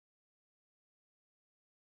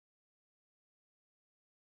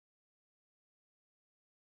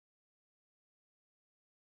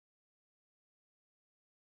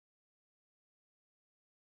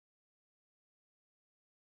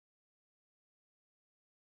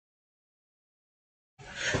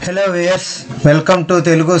Hello viewers, welcome to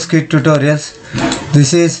Telugu Scit tutorials.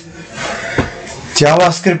 This is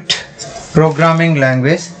JavaScript programming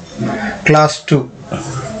language class 2.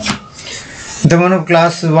 ఇంతకుముందు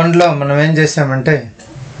class 1లో మనం ఏం చేసామంటే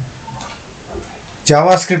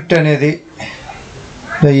JavaScript అనేది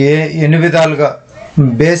ఎన్ని విధాలుగా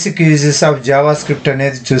బేసిక్ యూజెస్ ఆఫ్ JavaScript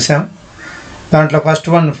అనేది చూసాం. దాంట్లో ఫస్ట్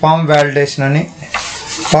వన్ ఫామ్ వ్యాలిడేషన్ అని,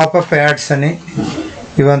 పాపప్ యాడ్స్ అని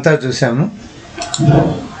ఇవంతా చూసాము.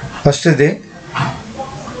 First the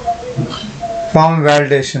form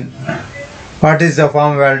validation, what is the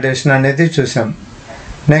form validation అనేది చూసాం.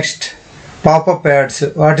 Next popup ads,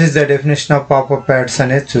 what is the definition of popup ads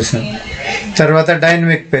అనేది చూసాం. తర్వాత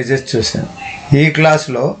డైనమిక్ పేజెస్ చూసాం. ఈ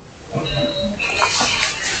క్లాస్లో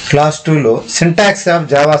క్లాస్ 2లో సింటాక్స్ ఆఫ్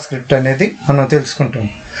జావాస్క్రిప్ట్ అనేది మనం తెలుసుకుంటాం.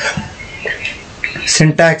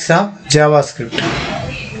 Syntax of JavaScript,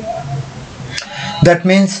 that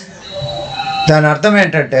means దాని అర్థం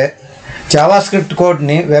ఏంటంటే జావాస్క్రిప్ట్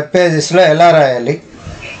కోడ్ని వెబ్ పేజెస్లో ఎలా రాయాలి,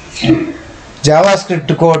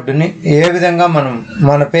 జావాస్క్రిప్ట్ కోడ్ని ఏ విధంగా మనం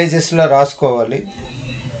మన పేజెస్లో రాసుకోవాలి.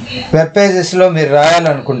 వెబ్ పేజెస్లో మీరు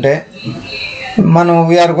రాయాలనుకుంటే మనం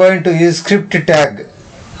we are going to use script tag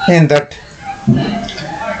in that,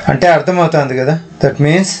 అంటే అర్థమవుతుంది కదా. That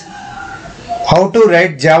means how to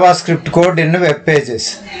right JavaScript code in web pages.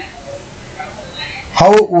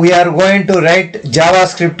 How we are going to write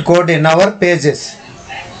JavaScript code in our pages.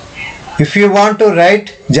 If you want to write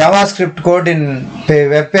JavaScript code in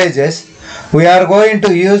web pages, we are going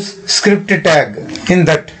to use script tag in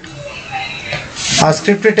that. ఆ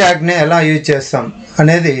script ట్యాగ్ని ఎలా use చేస్తాం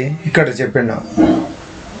అనేది ఇక్కడ చెప్పినా.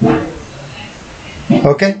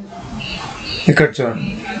 Okay, ఇక్కడ చూడండి.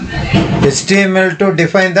 HTML to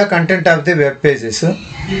define the content of the web pages,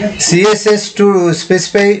 CSS to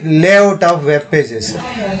specify layout of web pages.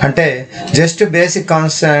 అంటే just basic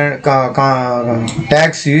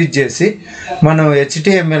tags use చేసి మనం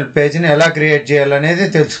HTML పేజ్ని ఎలా క్రియేట్ చేయాలనేది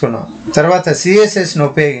తెలుసుకున్నాం. తర్వాత CSSను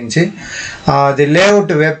ఉపయోగించి ది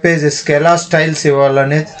లేఅవుట్ వెబ్ పేజెస్కి ఎలా స్టైల్స్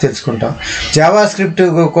ఇవ్వాలనేది తెలుసుకుంటాం. జావాస్క్రిప్ట్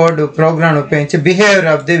కోడ్ ప్రోగ్రామ్ ఉపయోగించి behaviour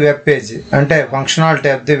of the web page, అంటే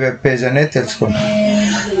functionality of the web page అనేది తెలుసుకుంటాం.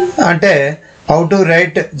 అంటే how to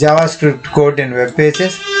write JavaScript code in web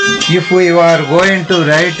pages. If we are going to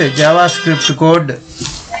write JavaScript code,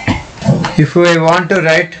 if we want to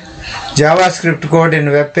write JavaScript code in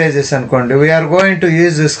web pages అనుకోండి, we are going to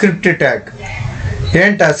use script tag.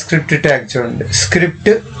 ఏంటి ఆ script tag చూడండి.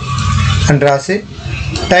 Script అని రాసి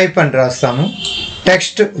type అని రాస్తాము.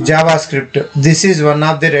 Text JavaScript, this is one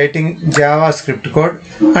of the writing JavaScript code,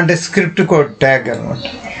 అంటే script code tag అనమాట.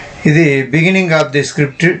 ఇది beginning of the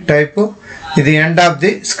script type, ఇది end of the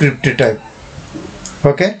script type.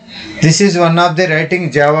 Okay, this is one of the writing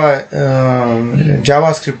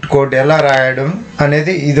JavaScript code ఎలా రాయడం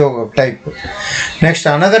అనేది ఇది ఒక type. Next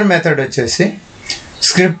another method వచ్చేసి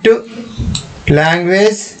స్క్రిప్ట్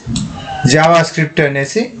లాంగ్వేజ్ జావాస్క్రిప్ట్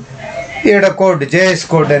అనేసి ఈడ కోడ్ JS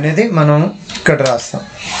కోడ్ అనేది మనం ఇక్కడ రాస్తాం.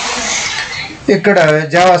 ఇక్కడ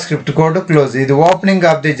జావాస్క్రిప్ట్ కోడ్ క్లోజ్, ఇది opening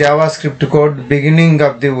of the JavaScript code, beginning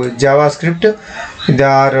of the JavaScript,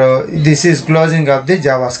 this is closing of the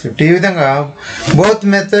JavaScript. ఈ విధంగా both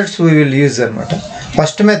methods we will use అనమాట.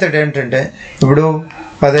 ఫస్ట్ మెథడ్ ఏంటంటే, ఇప్పుడు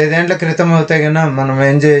 15 ఏళ్ల క్రితం అవుతే కన్నా మనం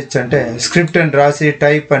ఏం చేయొచ్చు అంటే స్క్రిప్ట్ అని రాసి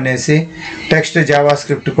టైప్ అనేసి టెక్స్ట్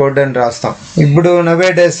జావాస్క్రిప్ట్ కోడ్ అని రాస్తాం. ఇప్పుడు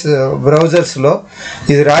నవేడేస్ బ్రౌజర్స్లో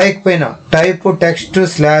ఇది రాయకపోయినా type text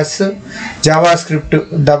slash JavaScript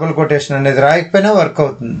double quotation అనేది రాయకపోయినా వర్క్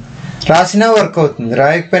అవుతుంది, రాసినా వర్క్ అవుతుంది,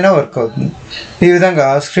 రాయకపోయినా వర్క్ అవుతుంది. ఈ విధంగా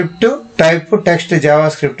స్క్రిప్ట్ టైప్ టెక్స్ట్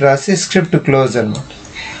జావాస్క్రిప్ట్ రాసి స్క్రిప్ట్ క్లోజ్ అనమాట.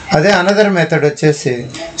 అదే అనదర్ మెథడ్ వచ్చేసి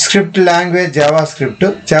script language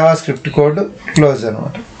JavaScript code close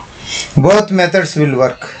అనమాట. Both methods will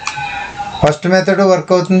work. First method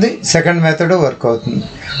work అవుతుంది, సెకండ్ మెథడ్ వర్క్ అవుతుంది.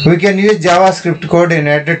 We can use JavaScript code in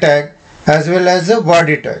head tag as well as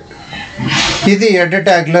body tag. ఇది head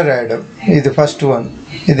ట్యాగ్లో రాయడం, ఇది first one,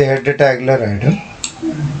 ఇది head ట్యాగ్లో రాయడం.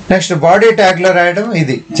 Next body ట్యాగ్లో రాయడం,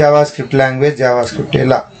 ఇది జావాస్క్రిప్ట్ లాంగ్వేజ్ జావాస్క్రిప్ట్.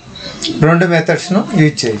 ఇలా రెండు మెథడ్స్ను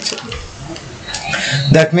యూజ్ చేయొచ్చు.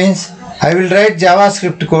 That means I will write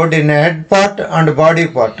JavaScript code in a head part and body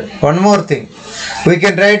part. One more thing, we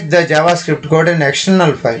can write the JavaScript code in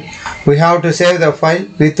external file. We have to save the file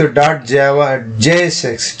with .js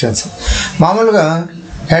extension. మామూలుగా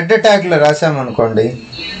head ట్యాగ్లో రాసామనుకోండి,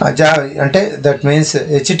 అంటే that means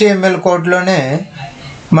HTML కోడ్లోనే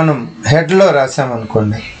మనం హెడ్లో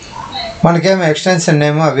రాసామనుకోండి, మనకేమో extension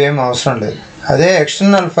ఏమో అవేమో అవసరం లేదు. అదే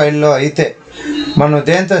external ఫైల్లో అయితే మనం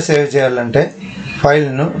దేంతో సేవ్ చేయాలంటే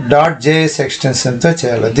ఫైల్ను .js ఎక్స్టెన్షన్తో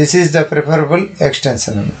చేయాలి. This is the preferable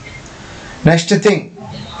extension. Next thing,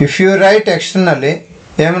 if you right externally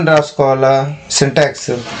ఏమని రాసుకోవాలా?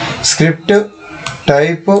 Syntax script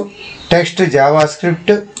type text Java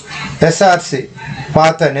script SRC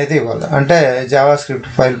path అనేది ఇవ్వాలి, అంటే జావా స్క్రిప్ట్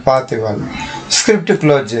ఫైల్ పాత్ ఇవ్వాలి, స్క్రిప్ట్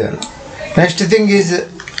క్లోజ్ చేయాలి. నెక్స్ట్ థింగ్ ఈజ్,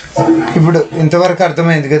 ఇప్పుడు ఇంతవరకు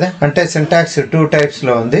అర్థమైంది కదా, అంటే సింటాక్స్ 2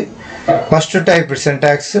 టైప్స్లో ఉంది. ఫస్ట్ టైప్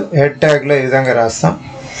సింటాక్స్ హెడ్ ట్యాగ్లో ఈ విధంగా రాస్తాం,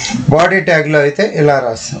 బాడీ ట్యాగ్లో అయితే ఇలా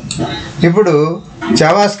రాస్తాం. ఇప్పుడు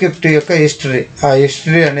జావా స్క్రిప్ట్ యొక్క హిస్టరీ, ఆ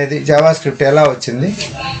హిస్టరీ అనేది జావా స్క్రిప్ట్ ఎలా వచ్చింది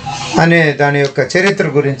అనే దాని యొక్క చరిత్ర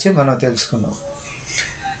గురించి మనం తెలుసుకున్నాం.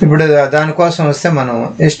 ఇప్పుడు దానికోసం వస్తే మనం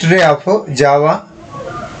history of Java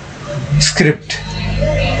script,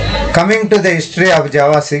 coming to the history of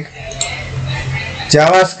Java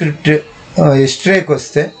script హిస్టరీకి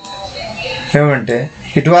వస్తే ఏమంటే,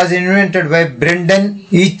 it was invented by Brendan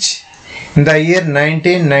each in the year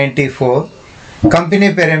 1994. Company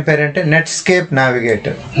పేరు ఏం పేరంటే నెట్స్కేప్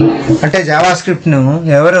నావిగేటర్. అంటే జావా స్క్రిప్ట్ను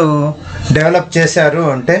ఎవరు డెవలప్ చేశారు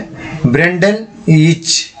అంటే బ్రెండన్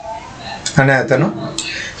ఈచ్ అనే అతను.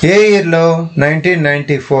 ఏ ఇయర్లో?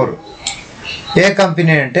 1994. ఏ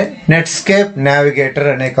కంపెనీ అంటే నెట్స్కేప్ నావిగేటర్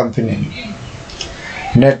అనే కంపెనీ.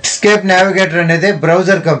 నెట్స్కేప్ నావిగేటర్ అనేది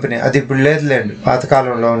బ్రౌజర్ కంపెనీ, అది ఇప్పుడు లేదులేండి,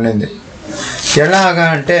 పాతకాలంలో ఉండింది. ఎలాగా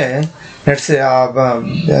అంటే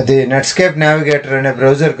అది నెట్స్కేప్ నావిగేటర్ అనే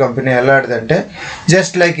బ్రౌజర్ కంపెనీ ఎలాంటిదంటే,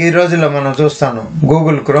 జస్ట్ లైక్ ఈ రోజుల్లో మనం చూస్తాను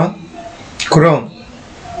Google chrome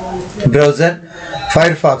browser,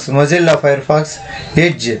 fire pox, Mozilla fire pox,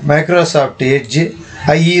 edge, Microsoft edge,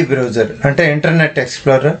 IE browser అంటే internet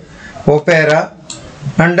explorer, Opera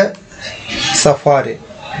and safari.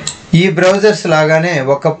 ఈ బ్రౌజర్స్ లాగానే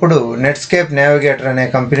ఒకప్పుడు నెట్స్కేప్ నావిగేటర్ అనే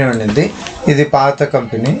కంపెనీ ఉండింది. ఇది పాత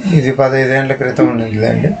కంపెనీ, ఇది 15 ఏళ్ల క్రితం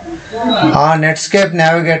ఉండిందిలేండి. ఆ నెట్స్కేప్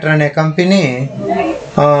నావిగేటర్ అనే కంపెనీ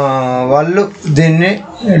వాళ్ళు దీన్ని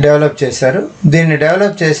డెవలప్ చేశారు. దీన్ని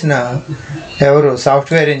డెవలప్ చేసిన ఎవరు?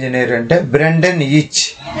 సాఫ్ట్వేర్ ఇంజనీర్ అంటే బ్రెండన్ ఈచ్.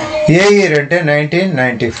 ఏ ఇయర్ అంటే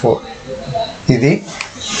 1994. ఇది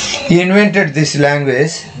invented this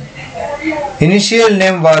language. Initial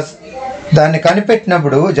name was, దాన్ని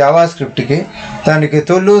కనిపెట్టినప్పుడు జావా స్క్రిప్ట్కి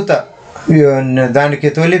దానికి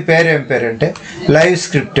తొలి పేరు ఏం పేరంటే లైవ్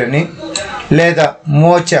స్క్రిప్ట్ అని, లేదా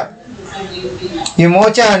మోచా. ఈ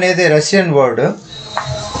మోచా అనేది రష్యన్ వర్డ్,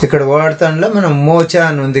 ఇక్కడ వాడతాంలో మనం మోచా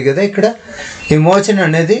అని ఉంది కదా, ఇక్కడ ఈ మోచన్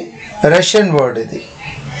అనేది రష్యన్ వర్డ్ ఇది.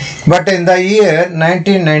 But in the year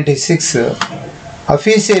 1996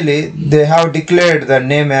 officially they have declared the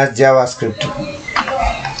name as Java script.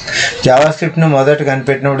 Java స్క్రిప్ట్ను మొదట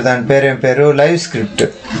కనిపెట్టినప్పుడు దాని పేరు ఏం పేరు? లైవ్ స్క్రిప్ట్,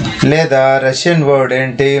 లేదా రష్యన్ వర్డ్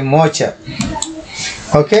ఏంటి? మోచా.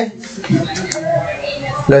 ఓకే,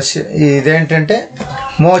 ఇదేంటంటే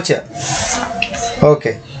మోచా.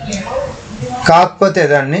 ఓకే, కాకపోతే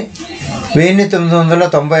దాన్ని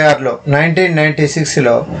 1996లో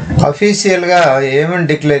 1996లో అఫీషియల్గా ఏమని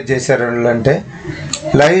డిక్లేర్ చేశారు అంటే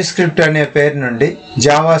లైవ్ స్క్రిప్ట్ అనే పేరు నుండి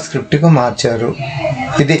జావా స్క్రిప్ట్కు మార్చారు.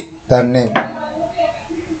 ఇది దాని నేమ్.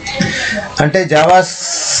 అంటే Java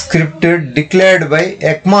script declared by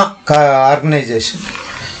ఎక్మా organisation.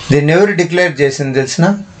 దీన్ని ఎవరు డిక్లేర్ చేసింది తెలిసిన?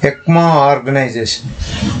 ఎక్మా ఆర్గనైజేషన్.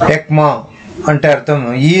 ఎక్మా అంటే అర్థం,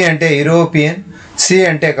 ఈ అంటే యూరోపియన్, సి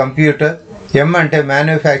అంటే కంప్యూటర్, ఎం అంటే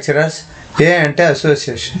మ్యానుఫ్యాక్చరర్స్, ఏ అంటే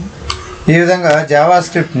అసోసియేషన్. ఈ విధంగా జావా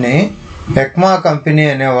స్క్రిప్ట్ని ఎక్మా కంపెనీ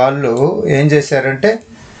అనే వాళ్ళు ఏం చేశారంటే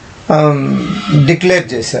డిక్లేర్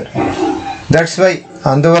చేశారు. దట్స్ వై,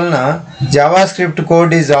 అందువలన Java script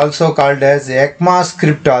code is also called as ఎక్మా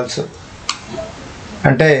script also.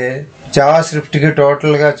 అంటే జావా స్క్రిప్ట్కి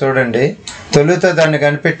టోటల్గా చూడండి, తొలుత దాన్ని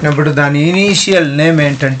కనిపెట్టినప్పుడు దాని ఇనీషియల్ నేమ్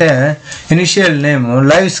ఏంటంటే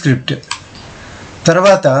లైవ్ స్క్రిప్ట్.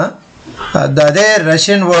 తర్వాత అదే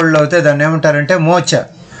రష్యన్ వరల్డ్లో అయితే దాన్ని ఏమంటారంటే Mocha.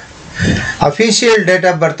 Official date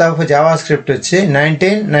of birth of Java script వచ్చి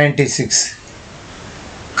 1996.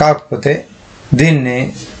 కాకపోతే దీన్ని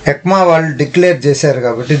ఎక్మా వాళ్ళు డిక్లేర్ చేశారు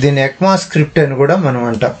కాబట్టి దీన్ని ఎక్మా స్క్రిప్ట్ అని కూడా మనం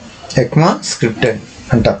అంటాం. ఎక్మా స్క్రిప్ట్ అని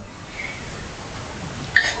అంటాం.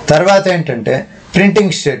 తర్వాత ఏంటంటే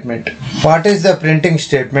printing statement. What is the printing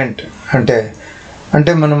statement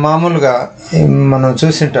అంటే మనం మామూలుగా మనం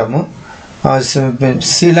చూసింటాము,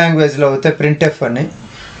 సి లాంగ్వేజ్లో అయితే ప్రింట్ఎఫ్ అని,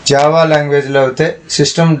 జావా లాంగ్వేజ్లో అయితే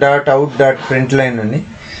system.out.println అని,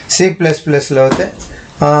 C++లో అయితే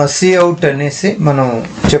cout అనేసి మనం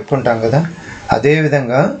చెప్పుకుంటాం కదా.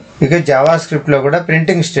 అదేవిధంగా ఇక జావా స్క్రిప్ట్లో కూడా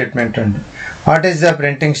ప్రింటింగ్ స్టేట్మెంట్ ఉంది. What is the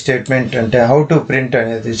printing statement అంటే హౌ టు ప్రింట్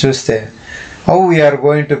అనేది చూస్తే, how we are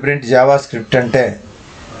going to print Java script అంటే,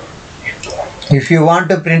 if you want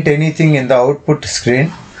to print anything in the output screen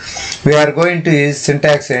we are going to use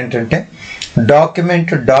syntax ఏంటంటే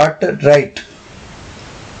document.write.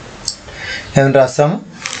 ఏం రాస్తాము?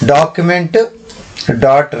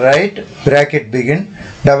 document.write bracket begin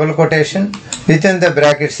double quotation with in the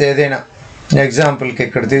brackets ఏదైనా ఎగ్జాంపుల్కి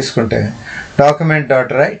ఇక్కడ తీసుకుంటే document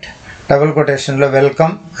dot right double కొటేషన్లో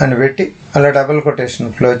welcome అని పెట్టి అలా డబుల్ కొటేషన్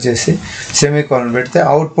క్లోజ్ చేసి సెమీకోలన్ పెడితే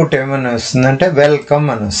అవుట్పుట్ ఏమని వస్తుందంటే వెల్కమ్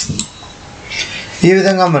అని వస్తుంది. ఈ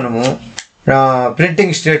విధంగా మనము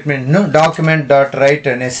ప్రింటింగ్ స్టేట్మెంట్ను డాక్యుమెంట్ డాట్ రైట్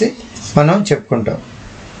అనేసి మనం చెప్పుకుంటాం.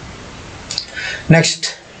 Next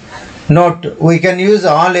note, we can use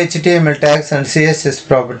all HTML tags and CSS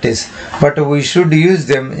properties, but we should use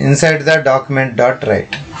them inside the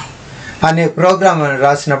document.write అనే ప్రోగ్రామ్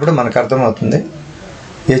రాసినప్పుడు మనకు అర్థమవుతుంది.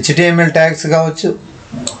 HTML ట్యాగ్స్ కావచ్చు,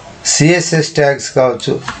 CSS ట్యాగ్స్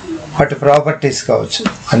కావచ్చు, వాటి ప్రాపర్టీస్ కావచ్చు,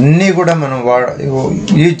 అన్నీ కూడా మనం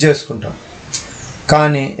యూజ్ చేసుకుంటాం.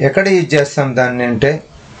 కానీ ఎక్కడ యూజ్ చేస్తాం దాన్ని అంటే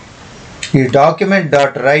ఈ డాక్యుమెంట్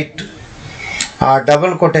డాట్ రైట్ ఆ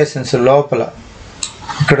డబుల్ కొటేషన్స్ లోపల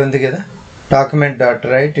ఇక్కడ ఉంది కదా డాక్యుమెంట్ డాట్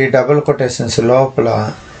రైట్, ఈ డబుల్ కొటేషన్స్ లోపల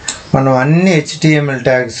మనం అన్ని HTML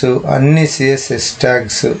ట్యాగ్స్, అన్ని CSS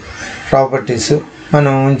ట్యాగ్స్ ప్రాపర్టీస్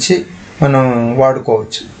మనం ఉంచి మనం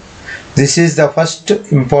వాడుకోవచ్చు. This is the first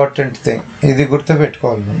important thing, ఇది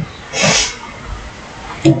గుర్తుపెట్టుకోవాలి మనం.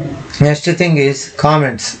 Next thing is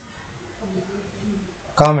comments.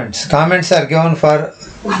 Comments are given for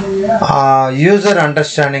user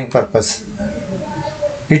understanding purpose.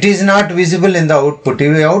 It is not visible in the output,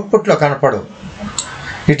 ఇవి అవుట్పుట్లో కనపడవు.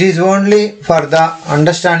 It is only for the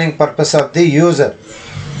understanding purpose of the user.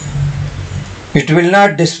 It will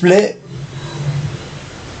not display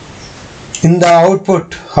in the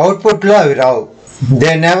అవుట్పుట్లో అవి రావు.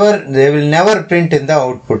 They will never print in the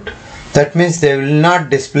output. That means they will not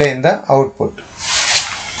display in the output.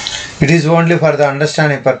 It is only for the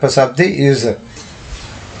understanding purpose of the user.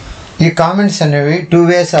 ఈ comments అనేవి 2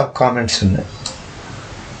 ways of comments ఉన్నాయి.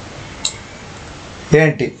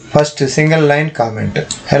 ఏంటి? First single line comment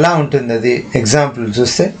ఎలా ఉంటుంది అది example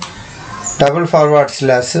చూస్తే double forward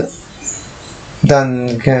slash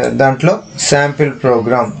దాంట్లో sample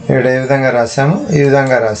programme ఇక్కడ ఏ విధంగా రాసామో ఈ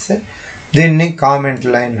విధంగా రాస్తే దీన్ని కామెంట్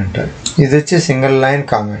లైన్ అంటారు. ఇది వచ్చి సింగిల్ లైన్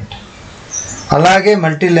కామెంట్. అలాగే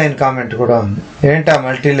మల్టీ లైన్ కామెంట్ కూడా ఉంది. ఏంటి ఆ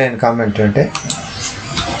మల్టీ లైన్ కామెంట్ అంటే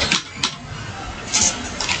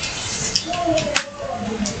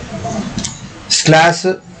స్లాష్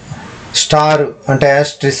స్టార్ అంటే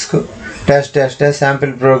యాస్ట్రిస్క్ dash dash dash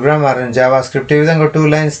sample programme are JavaScript, ఈ విధంగా 2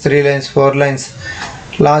 lines 3 lines 4 lines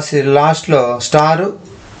లాస్ట్లో star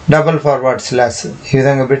double forward slash E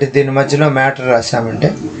విధంగా పెట్టి దీని మధ్యలో మ్యాటర్ రాసామంటే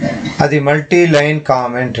అది మల్టీ లైన్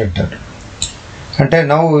కామెంట్ అంటారు. అంటే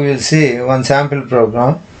now we will see one sample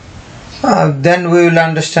programme, then we will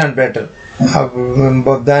understand better.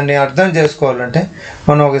 దాన్ని అర్థం చేసుకోవాలంటే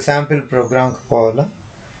మనం ఒక శాంపిల్ ప్రోగ్రామ్కి పోవాలా.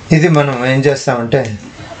 ఇది మనం ఏం చేస్తామంటే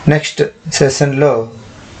నెక్స్ట్ సెషన్లో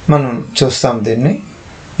మనం చూస్తాం దీన్ని.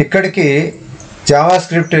 ఇక్కడికి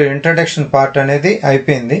జావాస్క్రిప్ట్ ఇంట్రడక్షన్ పార్ట్ అనేది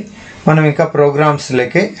అయిపోయింది. మనం ఇంకా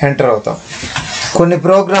ప్రోగ్రామ్స్లోకి ఎంటర్ అవుతాం. కొన్ని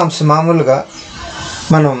ప్రోగ్రామ్స్ మామూలుగా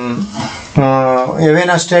మనం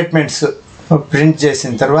ఏవైనా స్టేట్మెంట్స్ ప్రింట్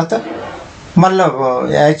చేసిన తర్వాత మళ్ళీ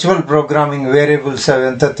యాక్చువల్ ప్రోగ్రామింగ్ వేరియబుల్స్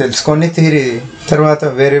అవంతా తెలుసుకొని థియరీ తర్వాత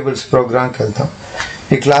వేరియబుల్స్ ప్రోగ్రామ్కి వెళ్తాం.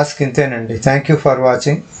 ఈ క్లాస్కి ఇంతేనండి. Thank you for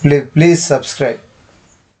watching. Please subscribe.